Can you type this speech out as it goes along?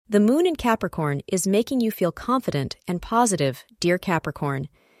The moon in Capricorn is making you feel confident and positive, dear Capricorn.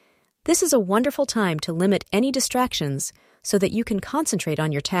 This is a wonderful time to limit any distractions so that you can concentrate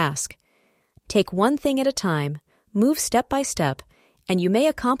on your task. Take one thing at a time, move step by step, and you may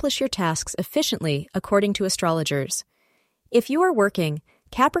accomplish your tasks efficiently according to astrologers. If you are working,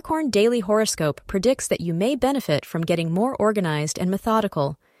 Capricorn Daily Horoscope predicts that you may benefit from getting more organized and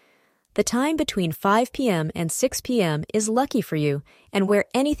methodical. The time between 5 p.m. and 6 p.m. is lucky for you, and wear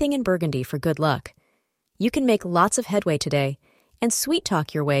anything in burgundy for good luck. You can make lots of headway today and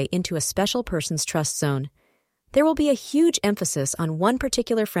sweet-talk your way into a special person's trust zone. There will be a huge emphasis on one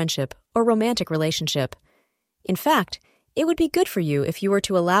particular friendship or romantic relationship. In fact, it would be good for you if you were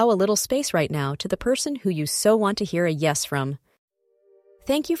to allow a little space right now to the person who you so want to hear a yes from.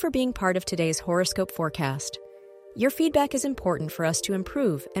 Thank you for being part of today's horoscope forecast. Your feedback is important for us to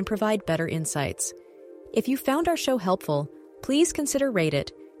improve and provide better insights. If you found our show helpful, please consider rate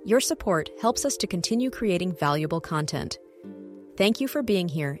it. Your support helps us to continue creating valuable content. Thank you for being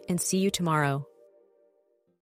here, and see you tomorrow.